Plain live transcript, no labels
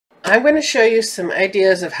I'm going to show you some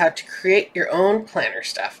ideas of how to create your own planner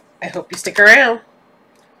stuff. I hope you stick around.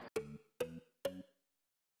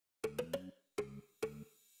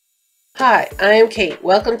 Hi, I am Kate.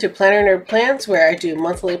 Welcome to Planner Nerd Plans, where I do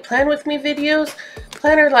monthly Plan With Me videos,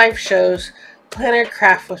 planner live shows, planner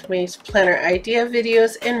craft with me, planner idea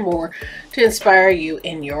videos, and more to inspire you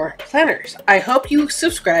in your planners. I hope you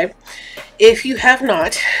subscribe if you have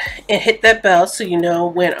not, and hit that bell so you know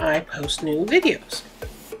when I post new videos.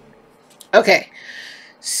 Okay,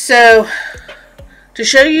 so to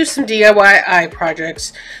show you some DIY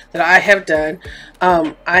projects that I have done,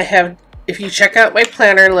 if you check out my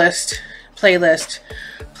planner playlist,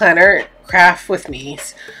 Planner Craft with Me,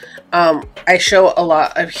 I show a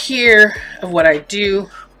lot of what I do,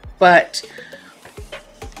 but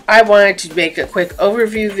I wanted to make a quick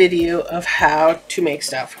overview video of how to make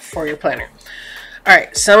stuff for your planner.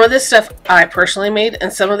 Alright, some of this stuff I personally made,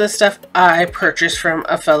 and some of this stuff I purchased from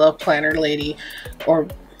a fellow planner lady or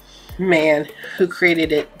man who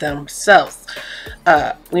created it themselves.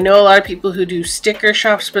 We know a lot of people who do sticker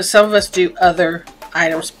shops, but some of us do other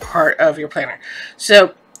items part of your planner.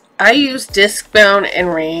 So I use disc bound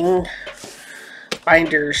and ring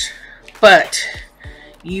binders, but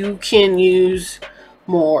you can use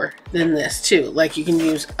more than this too. Like you can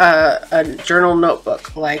use a journal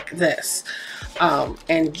notebook like this,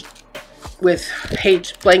 and with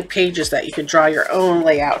blank pages that you can draw your own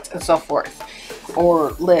layouts and so forth,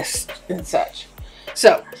 or lists and such.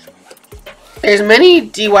 So there's many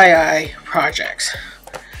DIY projects.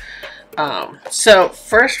 So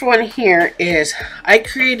first one here is I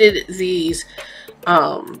created these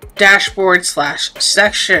dashboard /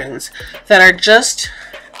 sections that are just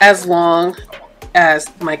as long as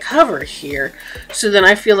my cover here, so then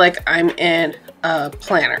I feel like I'm in a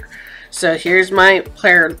planner. So here's my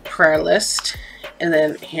prayer list, and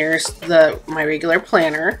then here's my regular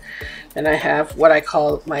planner, and I have what I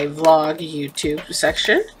call my vlog YouTube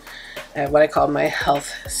section, I have what I call my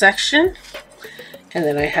health section, and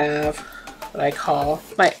then I have what I call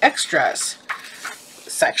my extras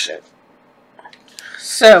section.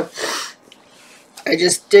 So I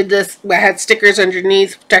just did this. I had stickers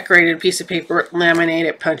underneath, decorated a piece of paper, laminate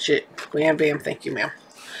it, punch it, wham bam, thank you ma'am.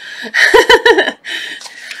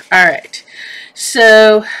 Alright,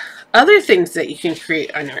 so other things that you can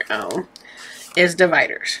create on your own is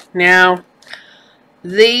dividers. Now,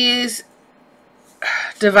 these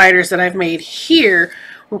dividers that I've made here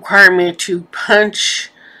require me to punch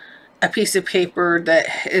a piece of paper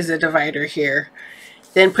that is a divider here,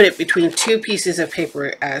 then put it between two pieces of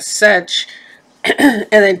paper as such, and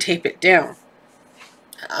then tape it down.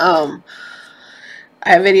 I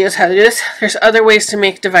have videos how to do this. There's other ways to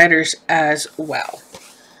make dividers as well.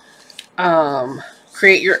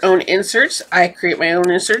 Create your own inserts. I create my own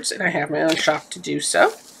inserts, and I have my own shop to do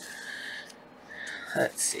so.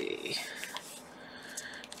 Let's see.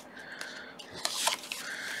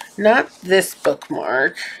 Not this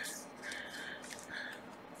bookmark,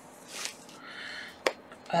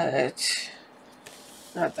 but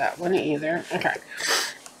not that one either. Okay.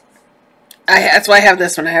 That's why I have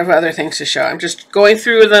this one. I have other things to show. I'm just going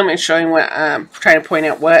through them and showing what I'm trying to point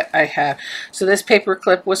out what I have. So this paper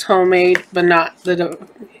clip was homemade, but not the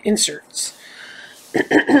inserts.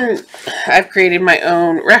 I've created my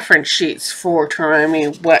own reference sheets to remind me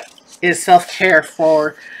what is self-care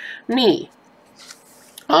for me.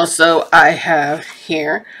 Also, I have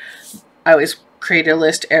here, I always create a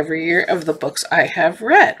list every year of the books I have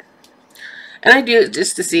read. And I do it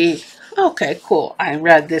just to see, okay, cool, I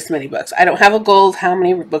read this many books. I don't have a goal of how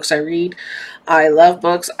many books I read. I love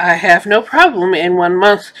books. I have no problem in 1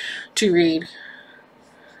 month to read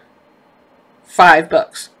 5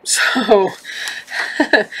 books. So,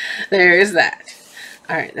 there is that.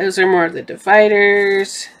 Alright, those are more of the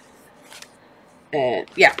dividers. And,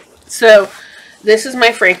 yeah. So, this is my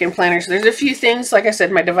Franken planner. So, there's a few things, like I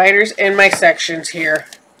said, my dividers and my sections here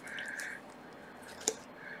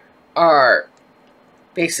are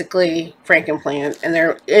basically Frankenplan, and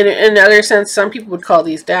they're in another sense, some people would call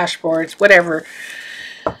these dashboards, whatever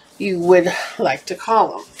you would like to call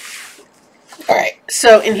them. Alright,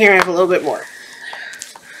 so in here I have a little bit more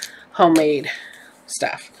homemade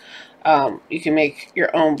stuff. You can make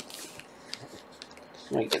your own,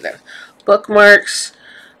 let me get that, bookmarks.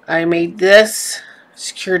 I made this,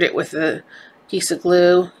 secured it with a piece of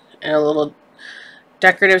glue and a little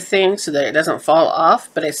decorative thing so that it doesn't fall off,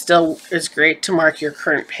 but it still is great to mark your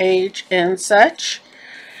current page and such.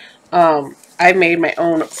 I made my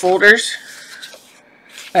own folders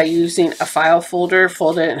by using a file folder,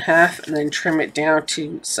 fold it in half, and then trim it down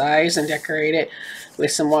to size and decorate it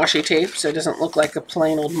with some washi tape so it doesn't look like a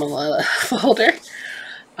plain old manila folder.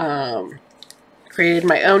 Created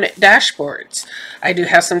my own dashboards. I do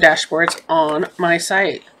have some dashboards on my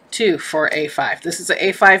site too for A5. This is an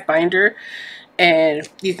A5 binder, and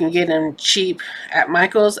you can get them cheap at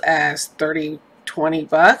Michael's as 30-20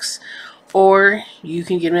 bucks, or you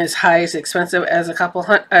can get them as high as expensive as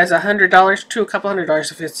 $100 to a couple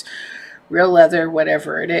 $100 if it's real leather,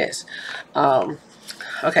 whatever it is.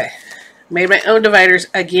 Okay, made my own dividers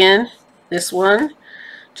again. This one,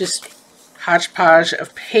 just hodgepodge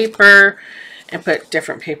of paper and put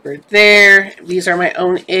different paper there. These are my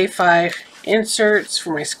own A5 inserts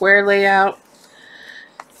for my square layout.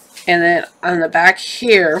 And then on the back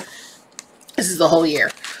here, this is the whole year,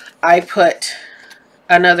 I put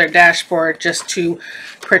another dashboard just to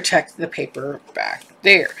protect the paper back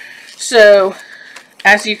there. So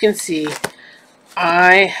as you can see,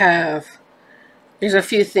 there's a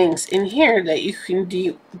few things in here that you can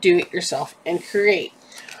do it yourself and create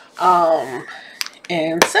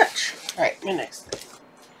and such. All right, my next thing.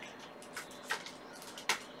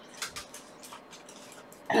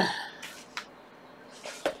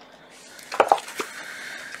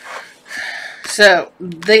 So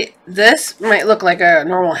this might look like a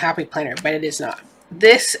normal happy planner, but it is not.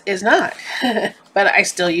 This is not, but I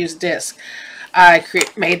still use disc. I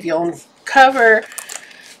made the own cover.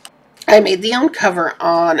 I made the own cover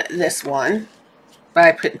on this one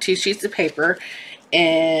by putting 2 sheets of paper,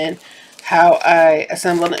 and how I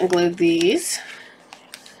assembled and glued these,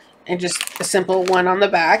 and just a simple one on the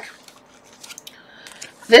back.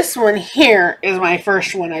 This one here is my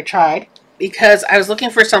first one I tried because I was looking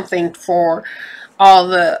for something for all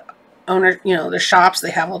the owners, you know, the shops.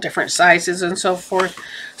 They have all different sizes and so forth.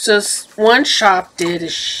 So one shop did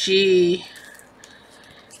is she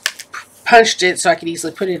punched it so I could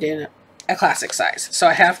easily put it in a classic size. So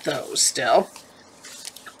I have those still.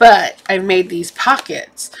 But I made these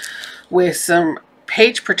pockets with some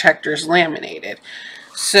page protectors laminated.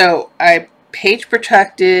 So I page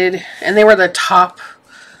protected, and they were the top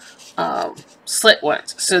slit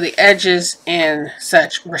ones. So the edges and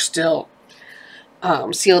such were still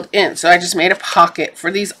sealed in. So I just made a pocket for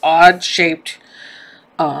these odd shaped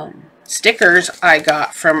stickers I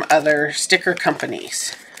got from other sticker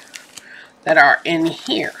companies that are in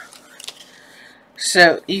here.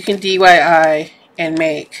 So you can DIY and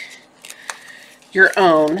make your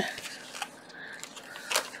own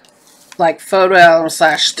like photo album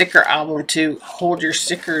 / sticker album to hold your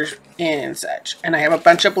stickers in and such. And I have a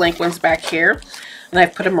bunch of blank ones back here, and I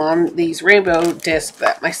put them on these rainbow discs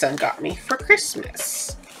that my son got me for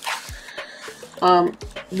Christmas.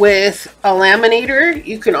 With a laminator,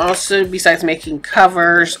 you can also, besides making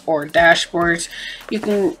covers or dashboards, you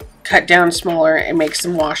can cut down smaller and make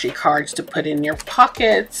some washi cards to put in your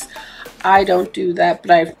pockets. I don't do that,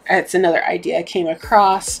 but it's another idea I came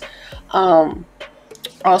across.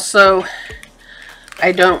 Also,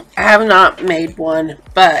 I have not made one,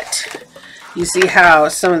 but you see how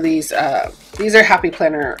some of these are Happy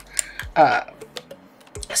Planner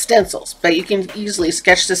stencils, but you can easily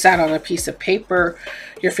sketch this out on a piece of paper,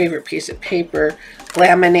 your favorite piece of paper,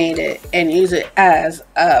 laminate it, and use it as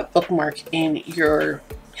a bookmark in your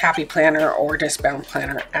Happy Planner or Disc-bound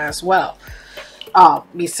planner as well.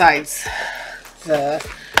 Besides the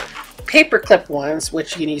paperclip ones,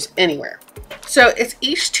 which you can use anywhere. So it's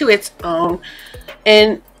each to its own,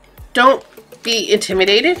 and don't be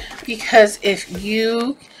intimidated, because if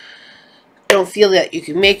you don't feel that you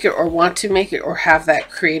can make it or want to make it or have that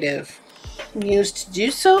creative muse to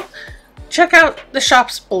do so, check out the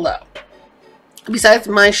shops below. Besides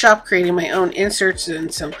my shop creating my own inserts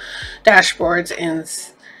and some dashboards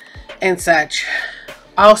and such,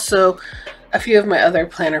 also a few of my other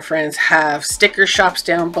planner friends have sticker shops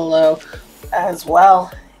down below as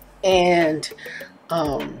well, and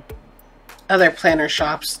other planner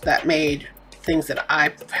shops that made things that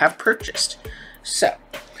I have purchased. So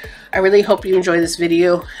I really hope you enjoy this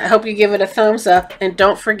video. I hope you give it a thumbs up, and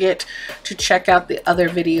don't forget to check out the other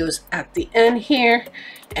videos at the end here,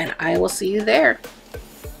 and I will see you there.